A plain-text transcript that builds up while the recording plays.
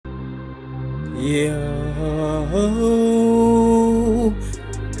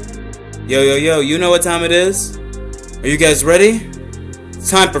Yo, you know what time it is? Are you guys ready? It's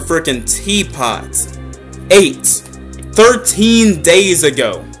time for frickin' TPOT. 13 days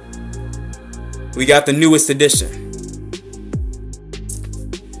ago, we got the newest edition.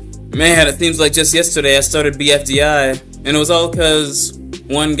 Man, it seems like just yesterday I started BFDI, and it was all because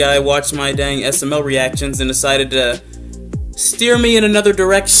one guy watched my dang SML reactions and decided to steer me in another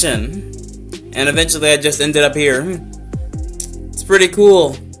direction. And eventually I just ended up here. It's pretty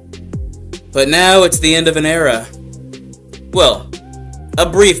cool. But now it's the end of an era. Well, a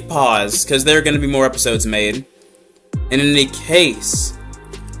brief pause, because there are going to be more episodes made. In any case,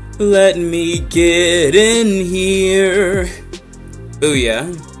 let me get in here. Ooh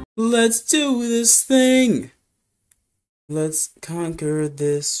yeah. Let's do this thing. Let's conquer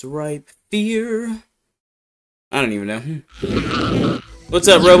this ripe fear. I don't even know. What's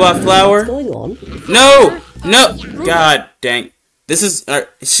up, Robot Flower? What's going on? No! God dang. This is,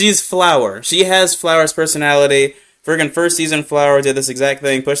 she's Flower. She has Flower's personality. Friggin' first season Flower did this exact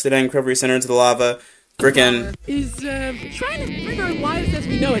thing. Pushed the dang recovery center into the lava. Frickin' is trying to bring our lives as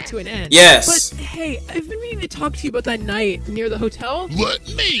we know it to an end. Yes. But hey, I've been meaning to talk to you about that night near the hotel. Let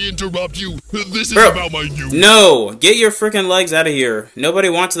me interrupt you. This is Bro, about my new. No, get your frickin' legs out of here. Nobody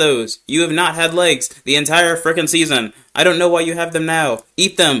wants those. You have not had legs the entire frickin' season. I don't know why you have them now.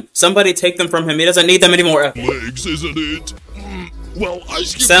 Eat them. Somebody take them from him. He doesn't need them anymore. Legs, isn't it? Well,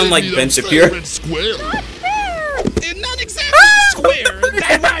 Ice Cube Sound like Ben Shapiro. Not exactly square.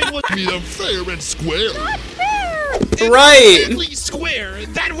 That ride was me fair and square. Right. Exactly square.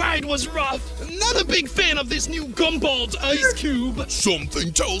 That ride was rough. Not a big fan of this new gumballed Ice Cube.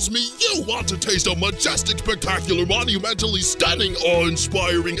 Something tells me you want to taste a majestic, spectacular, monumentally stunning,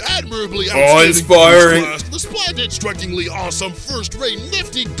 awe-inspiring, admirably awe-inspiring, the splendid, strikingly awesome, first-rate,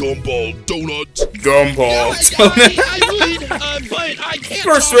 nifty gumball donut. Gumball donut. But I can't.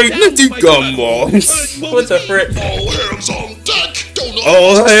 First-rate, nifty gumball. What the frick? All hands on deck. Donut.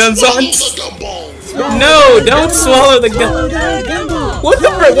 All hands on. No, don't swallow the gum. What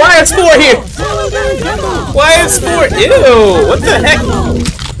the frick? Why is 4 here? Why is 4? Ew! What the heck?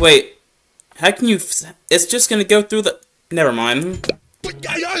 Wait, how can you? It's just gonna go through the. Never mind.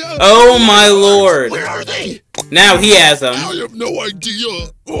 Oh my lord! Where are they? Now he has them. I have no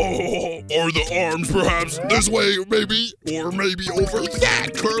idea. Oh, are the arms perhaps this way, maybe, or maybe over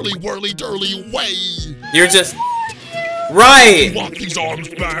that curly whirly dirly way? You're just. Right! You want these arms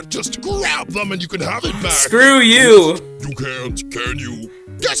back, just grab them and you can have it back. Screw you! You can't, can you?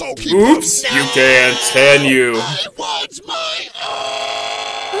 Guess I'll keep Oops, them. you can't, can you? I want my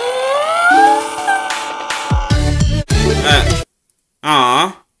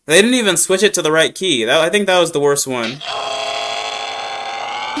Aw. They didn't even switch it to the right key. I think that was the worst one.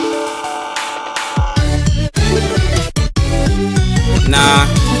 Nah.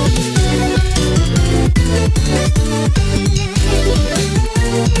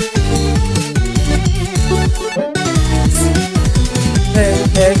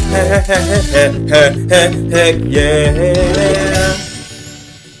 Heck yeah.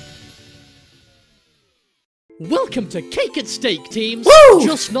 Welcome to Cake and Steak, teams! Woo!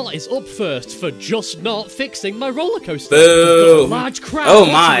 Just Not is up first for just not fixing my roller coaster. Boo! A large crowd Oh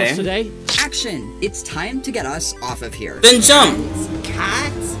watching my. us today. Action! It's time to get us off of here. Then jump!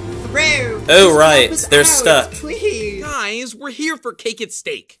 Cut through! Oh right, they're stuck. Please! Guys, we're here for Cake and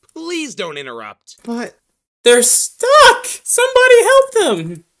Steak. Please don't interrupt. But... They're stuck! Somebody help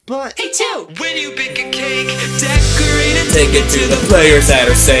them! But... Hey, two! When you bake a cake, decorate and Take it to the players that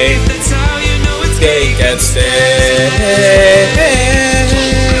are safe. That's how you know it's Cake and steak.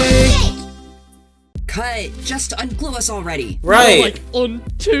 Cut! Just unglue us already. Right. Like,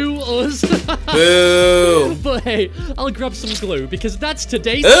 unto us. Boo. But hey, I'll grab some glue, because that's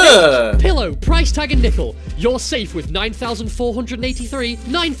today's Ugh. thing. Pillow, price tag and nickel. You're safe with 9,483,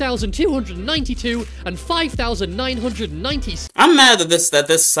 9,292, and 5,990. I'm mad that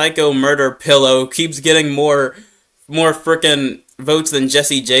this psycho murder pillow keeps getting more frickin' votes than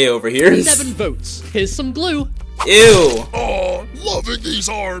Jesse J over here. 7 votes. Here's some glue. Ew. Oh, loving these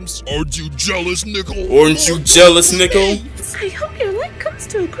arms. Aren't you jealous, Nickel? Aren't you jealous, Nickel? I hope your life comes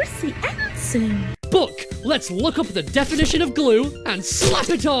to a Grassy end soon. Book, let's look up the definition of glue and slap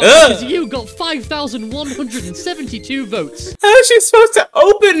it on, Ugh. because you got 5,172 votes. How is she supposed to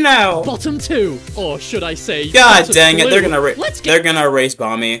open now? Bottom 2, or should I say, God bottom dang it, blue. they're gonna Let's erase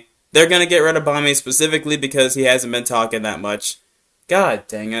Bommy. They're gonna get rid of Bommy specifically because he hasn't been talking that much. God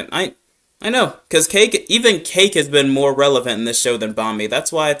dang it. I know, because even Cake has been more relevant in this show than Bomby.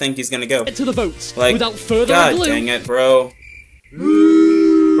 That's why I think he's gonna go. get to the votes. Like, Without further God ado. dang it, bro.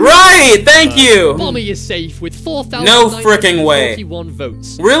 Right! Great, thank you. Bommy is safe with 4,041 No fricking way.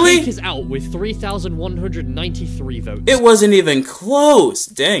 votes. Really? Cake is out with 3,193 votes. It wasn't even close.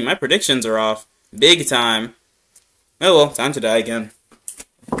 Dang, my predictions are off. Big time. Oh well, time to die again.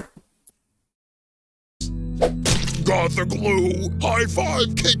 Got the glue. High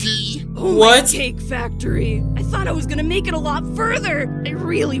five, Kiki. Oh, What? my Cake Factory. I thought I was gonna make it a lot further. I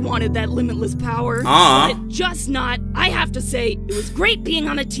really wanted that limitless power. But just not. I have to say, it was great being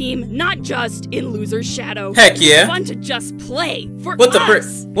on a team, not just in Loser's Shadow. Heck yeah. It was fun to just play for What the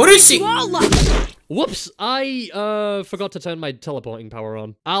us. What is she? You all love. Whoops, I forgot to turn my teleporting power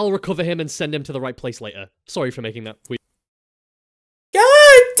on. I'll recover him and send him to the right place later. Sorry for making that weird.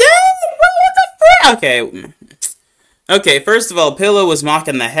 God dang, bro, what the frick? Okay. Okay, first of all, Pillow was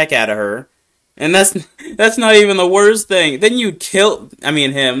mocking the heck out of her. And that's not even the worst thing. Then you kill,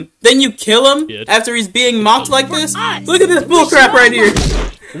 him. Then you kill him after he's being mocked like this? Look at this bullcrap right here.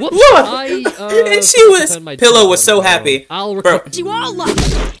 Whoops, Look! And she was, Pillow was so happy. Bro, You all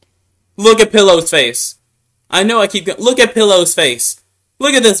love. look at Pillow's face. I know I keep going. Look at Pillow's face.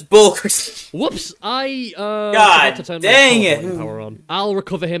 Look at this bull. Whoops, I God forgot to turn dang my it. teleporting power on. I'll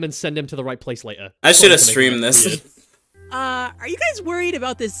recover him and send him to the right place later. I should have Sorry for making streamed that this. weird. Are you guys worried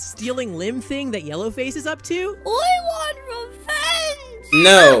about this stealing limb thing that Yellowface is up to? I want revenge!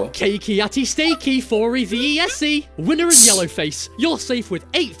 No. Cakey-atty steaky 4E VESE. Winner in Yellowface. You're safe with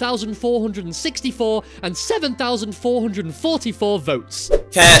 8,464 and 7,444 votes.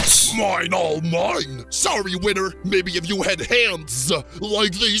 Catch. Mine, all mine. Sorry, winner. Maybe if you had hands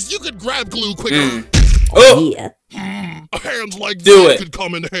like these, you could grab glue quicker. Oh. Yeah. Hands like Do that it. could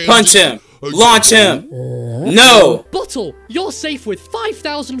come in handy. Punch him. Launch him. No. Bottle, you're safe with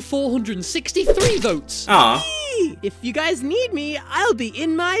 5,463 votes. Aw. If you guys need me, I'll be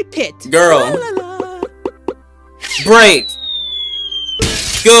in my pit. Girl. La, la, la. Break.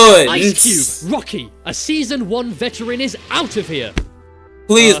 Good. Ice Cube, Rocky, a Season 1 veteran is out of here.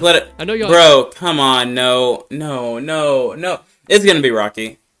 Please let it. I know you're. Bro, come on. No. It's gonna be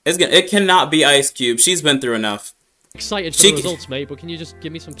Rocky. It cannot be Ice Cube. She's been through enough. Excited for the results, mate, but can you just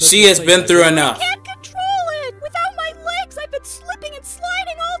give me some... She has been through enough. I can't control it! Without my legs, I've been slipping and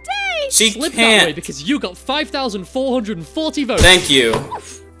sliding all day! She Slip that way can't. because you got 5,440 votes. Thank you.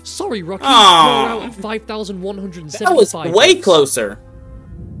 Sorry, Rocky. Aw. You're out at 5,175 That was way votes. closer.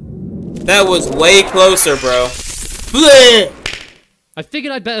 That was way closer, bro. Bleh. I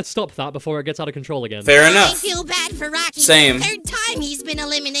figured I'd better stop that before it gets out of control again. Fair I enough. feel bad for Rocky. Same. Third time he's been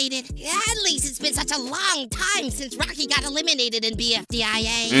eliminated. At least it's been such a long time since Rocky got eliminated in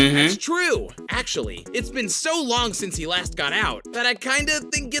BFDIA. That's true. Actually, it's been so long since he last got out that I kinda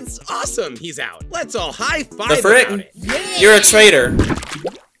think it's awesome he's out. Let's all high five The frick? about it. You're a traitor.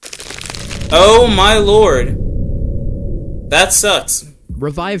 Oh my lord. That sucks.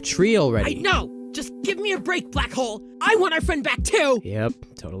 Revive Tree already. No, just give me a break, Black Hole. I want our friend back too. Yep,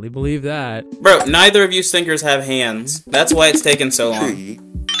 totally believe that. Bro, neither of you stinkers have hands. That's why it's taken so long.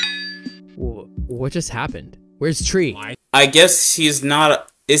 What just happened? Where's Tree? I guess he's not...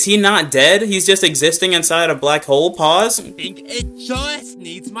 Is he not dead? He's just existing inside a black hole? Pause? I think it just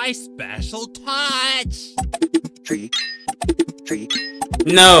needs my special touch. Tree.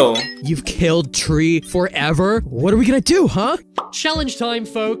 No. You've killed Tree forever? What are we gonna do, huh? Challenge time,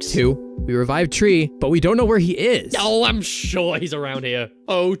 folks. 2. We revived Tree, but we don't know where he is. Oh, I'm sure he's around here.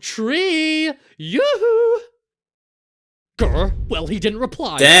 Oh, Tree! Yoo-hoo! Grr. Well, he didn't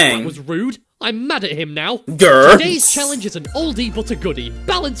reply. Dang. That was rude. I'm mad at him now. Grr. Today's challenge is an oldie but a goodie.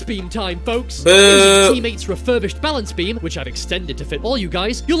 Balance beam time, folks. Boo. Using Teammate's refurbished balance beam, which I've extended to fit all you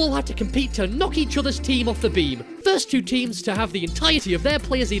guys, you'll all have to compete to knock each other's team off the beam. First 2 teams to have the entirety of their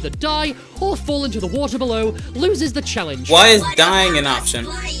players either die or fall into the water below loses the challenge. Why is dying an option?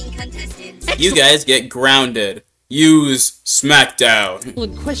 You guys get grounded. Use Smackdown.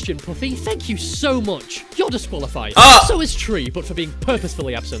 Excellent question, Puffy. Thank you so much. You're disqualified. Ah! So is Tree, but for being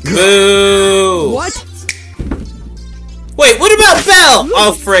purposefully absent. Boo! What? Wait, what about Belle?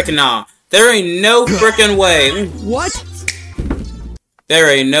 Oh, frick nah. There ain't no frickin' way. What? There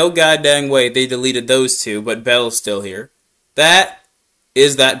ain't no goddamn way they deleted those 2, but Belle's still here. That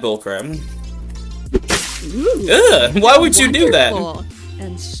is that bullcrap. Ugh, why would you do that?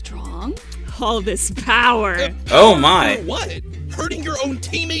 And strong. All this power. Oh my. What? Hurting your own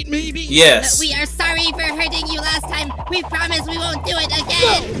teammate, maybe? Yes. We are sorry for hurting you last time. We promise we won't do it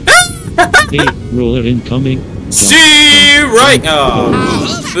again. Hey, roller incoming. See right. Oh.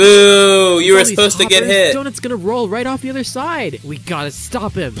 Boo! You were All these supposed to get hoppers, hit. Donut's gonna roll right off the other side. We gotta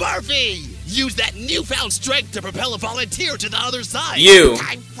stop him. Barfy! Use that newfound strength to propel a volunteer to the other side. You.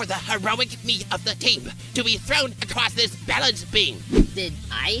 Time for the heroic meat of the team to be thrown across this balance beam. Did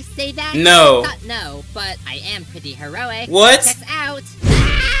I say that? No. No, but I am pretty heroic. What? Checks out.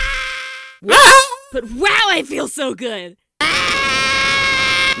 But wow, I feel so good.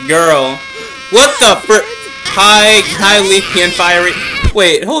 Girl. What the fr- highly and fiery.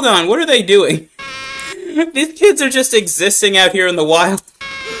 Wait, hold on. What are they doing? These kids are just existing out here in the wild.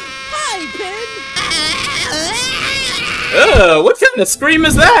 Hi, Pen. Ugh, what kind of scream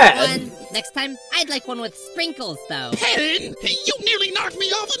is that? Next time, I'd like one with sprinkles, though. Pen, you nearly knocked me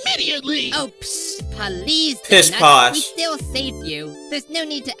off immediately. Oh, psh, please. Pish posh. We still saved you. There's no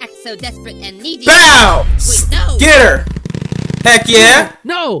need to act so desperate and needy. Bow! Wait, no. Get her! Heck yeah!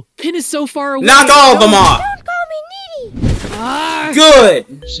 No! Pin is so far away. Knock all of them off! Don't call me needy.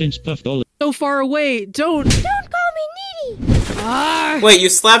 Good! Since Puff Doll So far away. Don't call me needy. Wait, you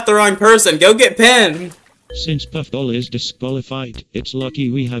slapped the wrong person. Go get Pin. Since Puff Doll is disqualified, it's lucky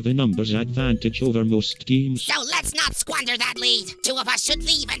we have a numbers advantage over most teams. So let's not squander that lead. Two of us should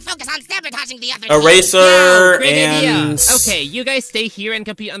leave and focus on sabotaging the other Eraser Great and... idea. Okay, you guys stay here and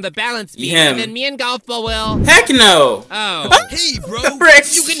compete on the balance beam, Him. and then me and Golf Ball will... Heck no! Oh. Hey, bro.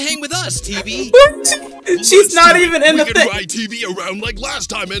 Frick. You can hang with us, TV. She's not even in the We thing. can ride TV around like last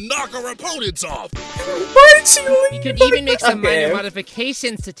time and knock our opponents off. Why did she leave? You could even make some Okay. minor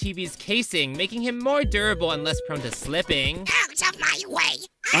modifications to TV's casing, making him more durable and less prone to slipping. Out of my way.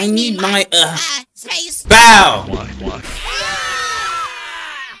 I need my, space. Bow!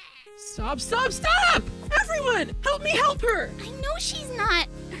 Stop! Everyone, help me help her. I know she's not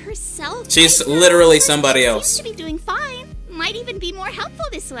herself. She's right now. literally She somebody seems else. to be doing fine. Might even be more helpful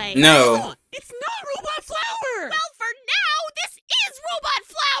this way. No. It's not Robot Flower. Well, for now, this is Robot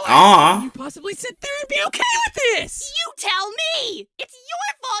Flower. Aw. You possibly sit there and be okay with this. You tell me. It's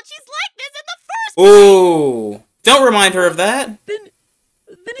your fault she's like this in the first place. Ooh. Don't remind her of that. Then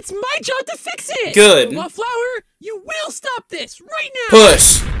it's my job to fix it. Good. Robot Flower, you will stop this right now.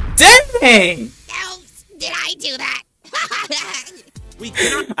 Push. Dang! No, did I do that?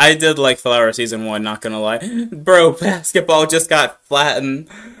 I did like Flower Season 1, not gonna lie. Bro, basketball just got flattened.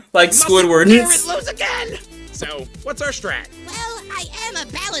 Like Squidward. Lose again! So, what's our strat? Well, I am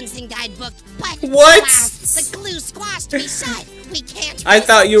a balancing guidebook, but What? the glue squashed me shut. We can't. I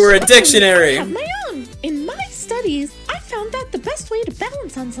thought you were a dictionary. I have my own. In my studies, I found that the best way to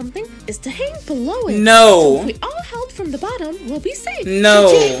balance on something is to hang below it. No. So if we all held from the bottom, we'll be safe.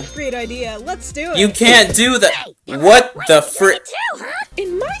 No. Great idea. Let's do it. You can't do that. What the frick?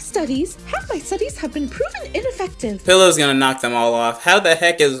 In my studies, half my studies have been proven ineffective. Pillow's gonna knock them all off. How the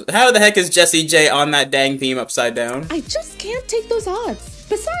heck is Jessie J on that dang theme upside down? I just can't take those odds.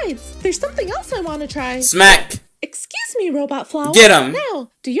 Besides, there's something else I want to try. Smack. Excuse me, Robot Flower. Get 'em. Now,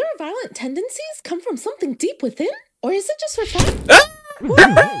 do your violent tendencies come from something deep within? Or is it just for fun? Ah!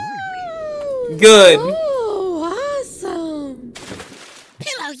 Good. Oh, awesome.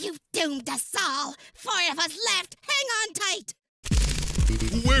 Pillow, you've doomed us all. 4 of us left. Hang on tight.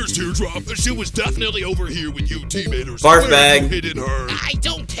 Where's Teardrop? She was definitely over here with you teammates. Barf bag. Hidden her. I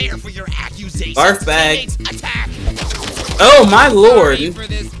don't care for your accusations. Barf bag. Teammates, attack. Oh my lord. Sorry for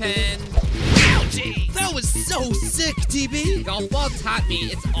this, Pen. Ouchie. That was so sick, TB. Golf Ball taught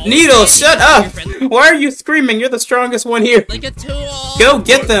me it's all Needle, shut up! Why are you screaming? You're the strongest one here. like a tool. Go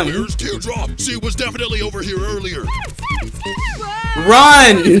get them. Where's Teardrop? She was definitely over here earlier.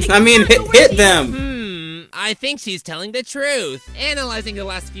 Run! I mean, hit them. I think she's telling the truth. Analyzing the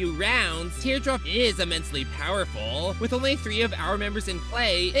last few rounds, Teardrop is immensely powerful. With only 3 of our members in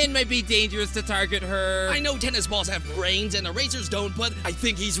play, it might be dangerous to target her. I know tennis balls have brains and erasers don't, but I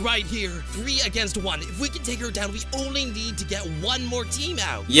think he's right here. 3 against 1. If we can take her down, we only need to get 1 more team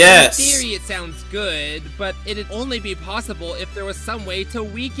out. Yes. In theory, it sounds good, but it'd only be possible if there was some way to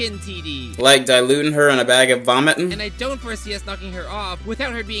weaken TD. Like diluting her in a bag of vomit? And I don't foresee us knocking her off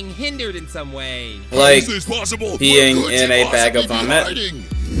without her being hindered in some way. Like possible? Being in a bag of vomit?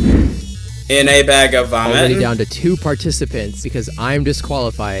 In a bag of vomit? Already down to 2 participants because I'm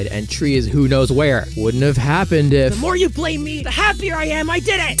disqualified and Tree is who knows where. Wouldn't have happened if... The more you blame me, the happier I am I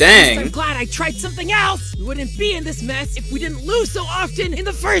did it! Dang. I'm glad I tried something else! We wouldn't be in this mess if we didn't lose so often in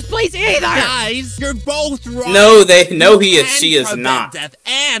the first place either! Guys, you're both wrong! No, she is not. Death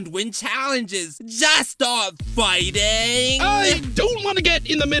and win challenges! Just stop fighting! I don't want to get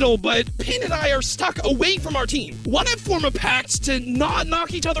in the middle, but Pin and I are stuck away from our team. Want to form a pact to not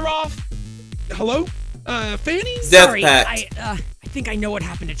knock each other off? Hello? Fanny? Death Sorry, pact. I think I know what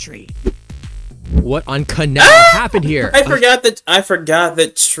happened to Tree. What on canal happened here? I forgot that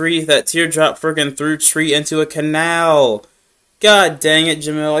Teardrop friggin' threw Tree into a canal. God dang it,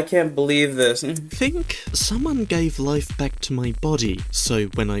 Jamil, I can't believe this. Think someone gave life back to my body, so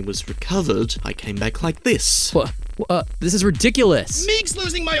when I was recovered, I came back like this. What? This is ridiculous. Makes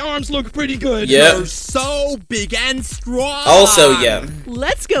losing my arms look pretty good. Yep. You're so big and strong. Also, yeah.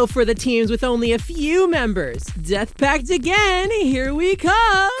 Let's go for the teams with only a few members. Death Pact again, here we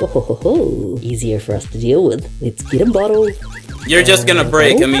come. Oh, easier for us to deal with. Let's get a bottle. You're just gonna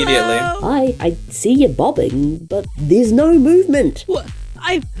break immediately. I see you bobbing, but there's no movement. What?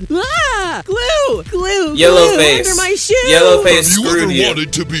 Glue! Yellow face. Under my shoe! Yellow face Have you screwed ever you.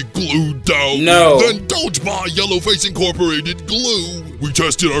 wanted to be glued down? No. Then don't buy Yellowface Incorporated glue. We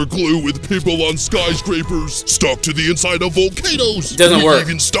tested our glue with people on skyscrapers, stuck to the inside of volcanoes. Doesn't work. We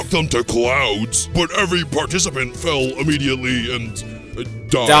even stuck them to clouds, but every participant fell immediately and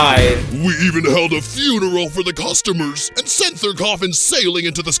died. We even held a funeral for the customers and sent their coffins sailing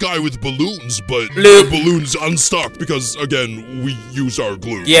into the sky with balloons, but the balloons unstuck because, again, we use our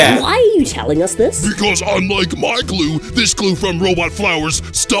glue. Yeah. Why are you telling us this? Because unlike my glue, this glue from Robot Flowers,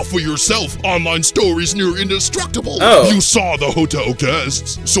 stuff for yourself, online stories near indestructible. Oh. You saw the hotel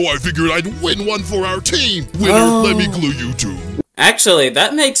guests, so I figured I'd win one for our team. Winner, let me glue you too. Actually,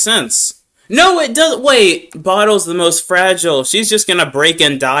 that makes sense. No, it doesn't. Wait, Bottle's the most fragile. She's just gonna break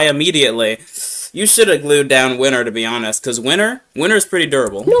and die immediately. You should have glued down Winner, to be honest, because Winner's pretty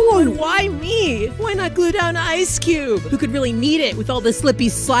durable. No, why me? Why not glue down Ice Cube? Who could really need it with all the slippy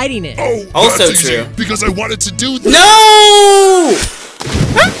slidiness? Oh, also that's true. easy, because I wanted to do this. No!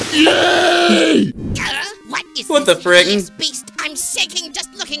 Yay! What the frick? Beast, I'm shaking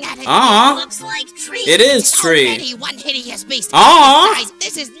just looking at it. Aw. It looks like Tree. It is Tree. Already one hideous beast. Aw. Guys,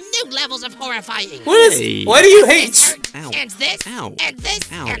 this is new levels of horrifying. What is? Why do you hate? Ow. And this. Ow. And this.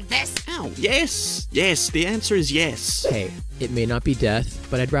 Ow. And this. Ow. Yes, the answer is yes. Hey, it may not be death,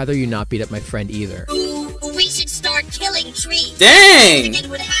 but I'd rather you not beat up my friend either. We should start killing trees. Dang! They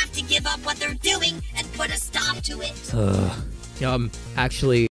would have to give up what they're doing and put a stop to it.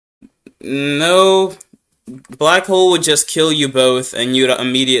 Actually... No. Black Hole would just kill you both, and you'd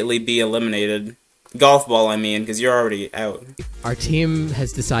immediately be eliminated. Golf ball, I mean, because you're already out. Our team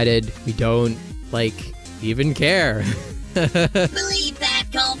has decided we don't, even care. Believe that,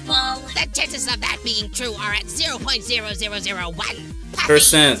 golf ball. The chances of that being true are at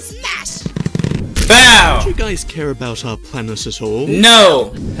 0.0001%. Smash! Bow! Don't you guys care about our planet at all?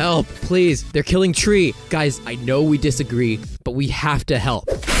 No! Help, please. They're killing Tree. Guys, I know we disagree, but we have to help.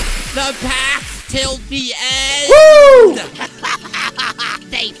 The P.A.C.T till the end! Woo!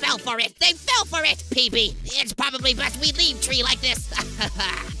 They fell for it! They fell for it, PB! It's probably best we leave Tree like this.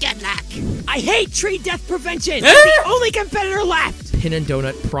 Good luck. I hate Tree death prevention! It's the only competitor left! Pin and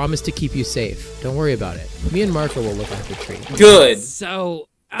Donut promise to keep you safe. Don't worry about it. Me and Marco will look after Tree. Good. So,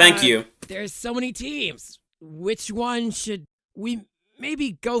 thank you. There's so many teams. Which one should we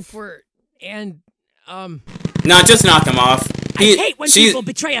maybe go for? And, Nah, just knock him off. I hate when people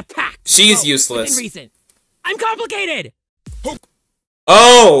betray a pact. She's useless. Within reason. I'm complicated!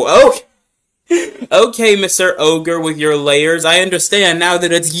 Oh, okay. Okay, Mr. Ogre with your layers. I understand now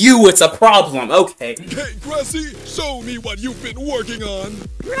that it's you, it's a problem. Okay. Hey, Grassy, show me what you've been working on.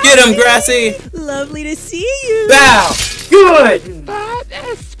 Grassy! Get him, Grassy! Lovely to see you! Bow! Good!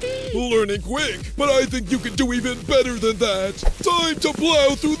 Learning quick, but I think you can do even better than that. Time to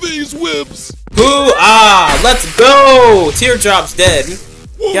plow through these whips. Hoo-ah! Let's go! Teardrop's dead.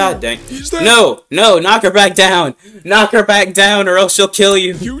 Whoa, God dang. that... No, knock her back down. Knock her back down or else she'll kill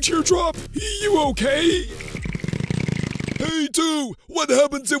you. You, Teardrop? You okay? Hey, 2, what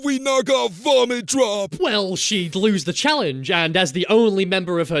happens if we knock off Vomit Drop? Well, she'd lose the challenge, and as the only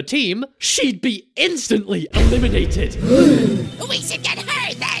member of her team, she'd be instantly eliminated. We should get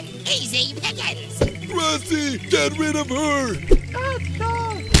her then. Easy pickings. Grassy, get rid of her.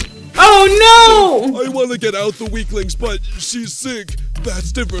 Oh no! I want to get out the weaklings, but she's sick.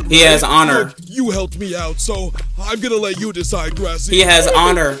 That's different. He has honor. Look, you helped me out, so I'm gonna let you decide, Grassy. He has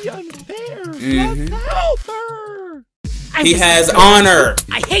honor. Help her! He has honor.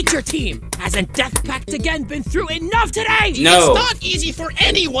 I hate your team. Hasn't Death Pact again been through enough today? No. It's not easy for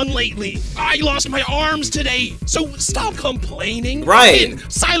anyone lately. I lost my arms today, so stop complaining. Right. And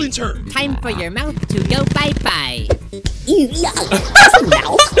silence her. Time for your mouth to go bye-bye.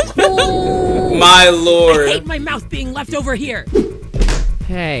 My lord. I hate my mouth being left over here.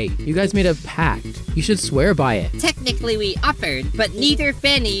 Hey, you guys made a pact. You should swear by it. Technically we offered, but neither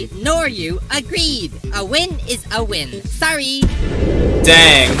Fanny nor you agreed. A win is a win. Sorry.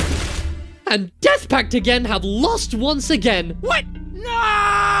 Dang. And Death Pact again have lost once again. What?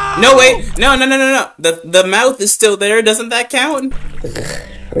 No! No, wait. No. The mouth is still there. Doesn't that count?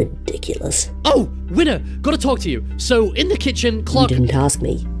 Ridiculous. Oh, Winner, gotta talk to you. So, in the kitchen, Clock... You didn't ask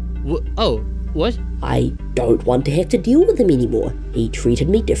me. What? I don't want to have to deal with him anymore. He treated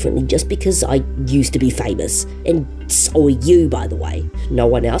me differently just because I used to be famous. And so are you, by the way. No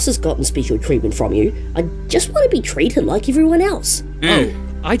one else has gotten special treatment from you. I just want to be treated like everyone else. Oh,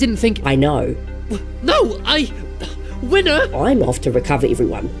 I didn't think... I know. No, Winner! I'm off to recover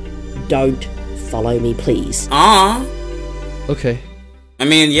everyone. Don't follow me, please. Okay. I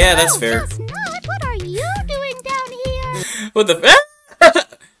mean, yeah, that's fair. What are you doing down here? What the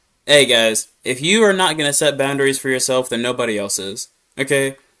Hey guys, if you are not gonna set boundaries for yourself, then nobody else is.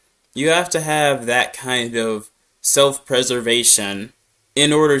 Okay? You have to have that kind of self-preservation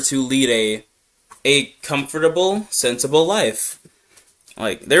in order to lead a comfortable, sensible life.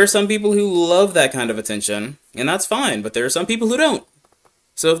 Like, there are some people who love that kind of attention, and that's fine, but there are some people who don't.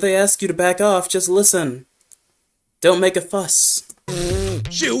 So if they ask you to back off, just listen. Don't make a fuss.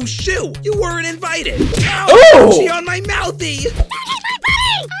 Shoo! You weren't invited! Ow! Oh! She on my mouthy!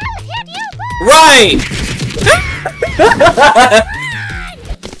 Right!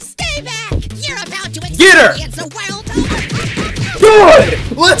 Stay back! You're about to Get her! experience a wild Good!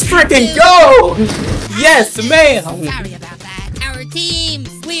 Let's freaking go! Yes, ma'am! Sorry about that. Our teams,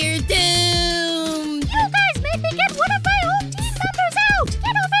 we're doomed! You guys made me get one of my own team members out!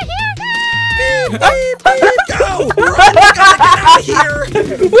 Get over here now! Go! Run! We gotta get out of here!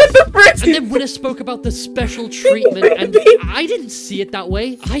 What the frick? And then Winner spoke about the special treatment, and I didn't see it that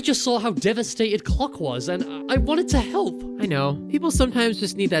way. I just saw how devastated Clock was, and I wanted to help. I know. People sometimes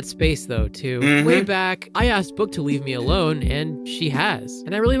just need that space, though, too. Way back, I asked Book to leave me alone, and she has.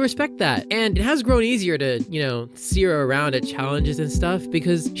 And I really respect that. And it has grown easier to, see her around at challenges and stuff,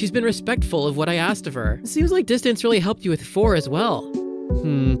 because she's been respectful of what I asked of her. It seems like distance really helped you with 4 as well.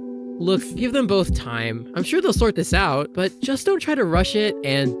 Look, give them both time. I'm sure they'll sort this out, but just don't try to rush it,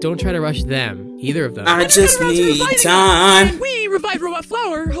 and don't try to rush them. Either of them. I just need time. And we revived Robot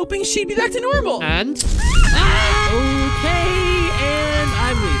Flower, hoping she'd be back to normal. And? Okay, and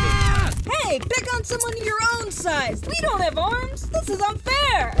I'm leaving. Hey, pick on someone your own size. We don't have arms. This is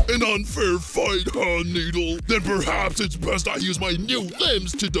unfair. An unfair fight, huh, Needle? Then perhaps it's best I use my new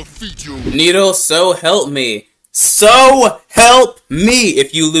limbs to defeat you. Needle, so help me. So help me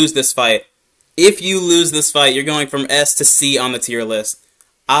if you lose this fight. If you lose this fight, you're going from S to C on the tier list.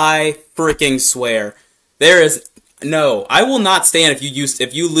 I freaking swear. There is no. I will not stand if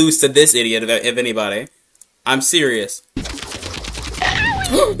you lose to this idiot, if anybody. I'm serious.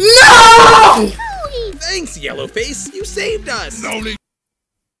 No! Thanks, Yellowface. You saved us. No need.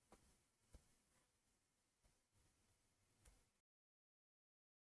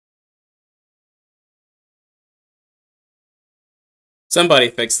 Somebody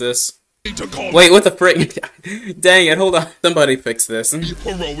fix this. Wait, what the frick? Dang it, hold on. Somebody fix this.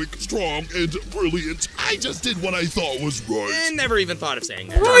 Heroic, strong, and brilliant. I just did what I thought was right. And never even thought of saying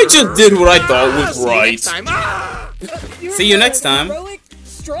that. I just did what I thought was right. See you next time. Heroic,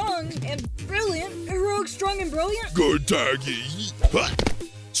 strong, and brilliant. Heroic, strong, and brilliant. Good taggy. Huh?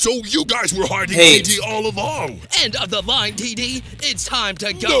 So you guys were hiding Hate. TD all along. End of the line, TD. It's time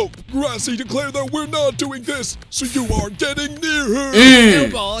to go. No, Grassy declared that we're not doing this, so you are getting near her.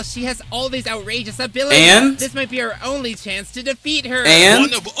 Snowball, she has all these outrageous abilities. And? This might be our only chance to defeat her. And?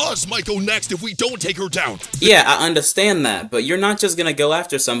 One of us might go next if we don't take her down. Yeah, I understand that, but you're not just gonna go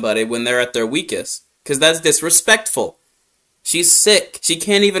after somebody when they're at their weakest, because that's disrespectful. She's sick. She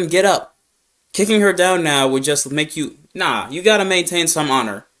can't even get up. Kicking her down now would just make you... Nah, you gotta maintain some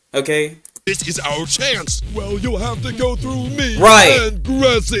honor, okay? This is our chance. Well, you'll have to go through me and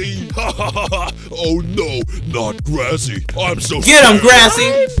Grassy. Ha ha ha ha. Oh no, not Grassy. I'm so Get him,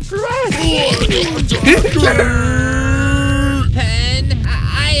 Grassy! Pen,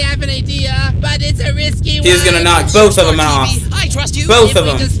 I have an idea, but it's a risky one. He's gonna knock both of them off. I trust you. Both if of we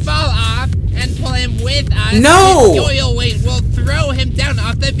them. just fall off and pull him with us, No! his oil weight will throw him down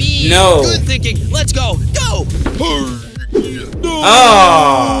off the beam. No. Good thinking. Let's go. Go! No!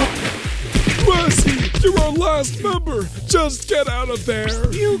 Oh! Grassy, you're our last member. Just get out of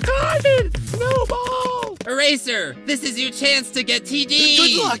there. You got it! Snowball! Eraser, this is your chance to get TD.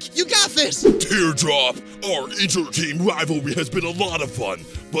 Good luck. You got this. Teardrop, our inter-team rivalry has been a lot of fun,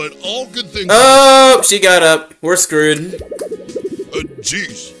 but all good things... Oh, she got up. We're screwed.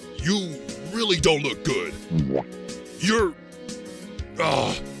 Jeez, you really don't look good. You're...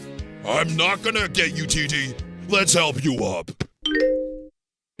 I'm not gonna get you, TD. Let's help you up.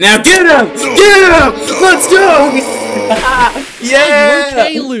 Now get him! No. Get him! No. Let's go! Yeah!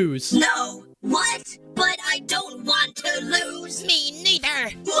 Okay, lose. No. What? But I don't want to. to lose. Me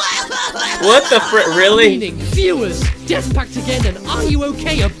neither. What the frick? Really? Meaning, viewers, Death-Pact again, and Are You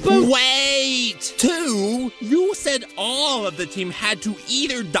Okay are both— Wait! 2? You said all of the team had to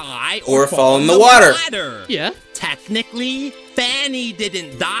either die or fall in the water. Yeah. Technically, Fanny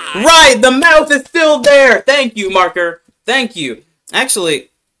didn't die. Right, the mouth is still there. Thank you, Marker. Thank you. Actually,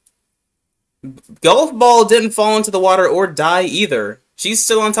 Golf Ball didn't fall into the water or die either. She's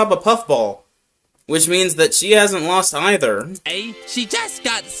still on top of Puffball, which means that she hasn't lost either. Hey, she just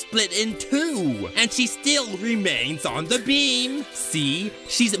got split in 2, and she still remains on the beam. See,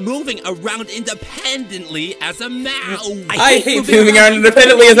 she's moving around independently as a mouse. I hate moving around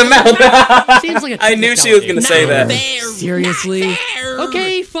independently as a mouse. Seems like a I knew she was gonna say that. Seriously?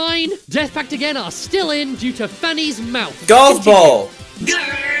 Okay, fine. Death-Pact again are still in due to Fanny's mouth. Golf Ball. Grrr,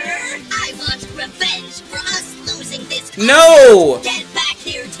 I want revenge for us losing this. No! Get back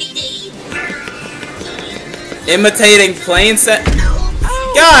here, TD. Imitating plane set.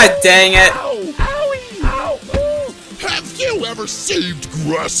 God dang it. Have you ever saved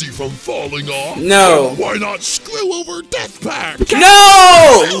Grassy from falling off? No. Why not screw over Death-Pact?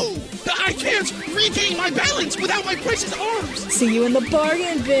 No! I can't regain my balance without my precious arms. See you in the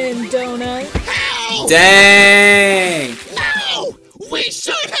bargain bin, Donut. Help! Dang. No! We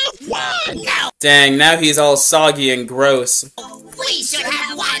should have won! No! Dang, now he's all soggy and gross. We should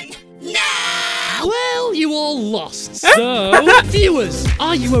have won! No! Well, you all lost. So, viewers,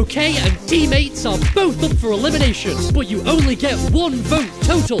 Are You Okay and teammates are both up for elimination, but you only get 1 vote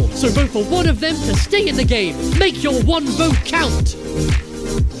total. So vote for one of them to stay in the game. Make your 1 vote count.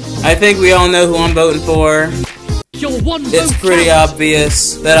 I think we all know who I'm voting for. Your 1 vote It's pretty count.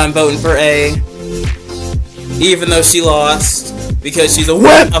 obvious that I'm voting for A. Even though she lost. Because she's a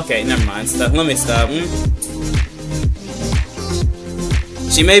whip! Okay, never mind. Stop. Let me stop.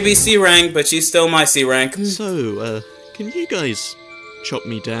 She may be C rank, but she's still my C rank. So, can you guys chop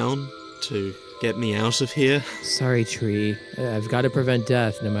me down to get me out of here? Sorry, Tree. I've got to prevent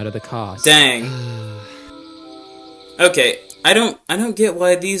death, no matter the cost. Dang. Okay, I don't get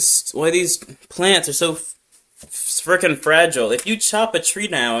why these plants are so frickin' fragile. If you chop a tree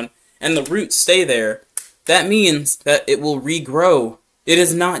down and the roots stay there, that means that it will regrow. It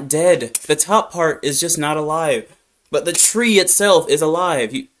is not dead. The top part is just not alive. But the tree itself is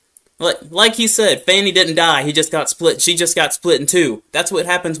alive. Like he said, Fanny didn't die. He just got split. She just got split in 2. That's what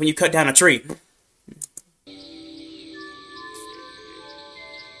happens when you cut down a tree.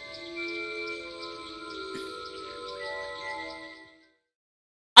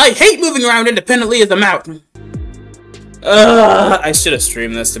 I hate moving around independently as a mountain. I should have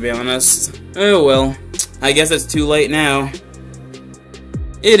streamed this, to be honest. Oh well. I guess it's too late now.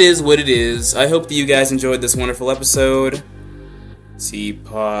 It is what it is. I hope that you guys enjoyed this wonderful episode.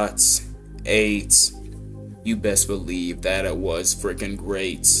 T.POT 8. You best believe that it was freaking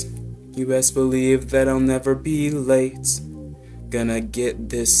great. You best believe that I'll never be late. Gonna get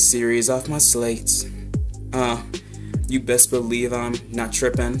this series off my slate. You best believe I'm not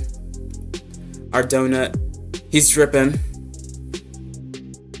tripping. Our donut, he's dripping.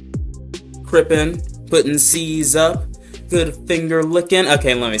 Crippin', putting C's up. Good finger licking.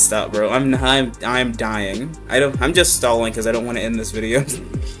 Okay, let me stop, bro. I'm dying. I'm just stalling because I don't want to end this video.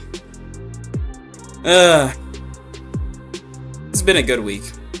 It's been a good week.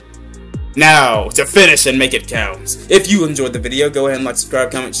 Now, to finish and make it count. If you enjoyed the video, go ahead and like,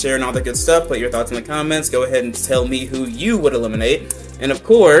 subscribe, comment, share, and all that good stuff. Put your thoughts in the comments. Go ahead and tell me who you would eliminate. And of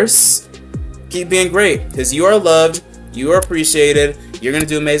course, keep being great, because you are loved, you are appreciated, you're going to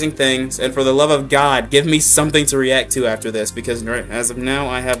do amazing things, and for the love of God, give me something to react to after this, because as of now,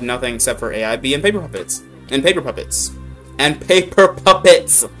 I have nothing except for AIB and Paper Puppets. And Paper Puppets. And Paper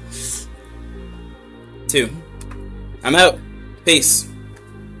Puppets! 2. I'm out. Peace.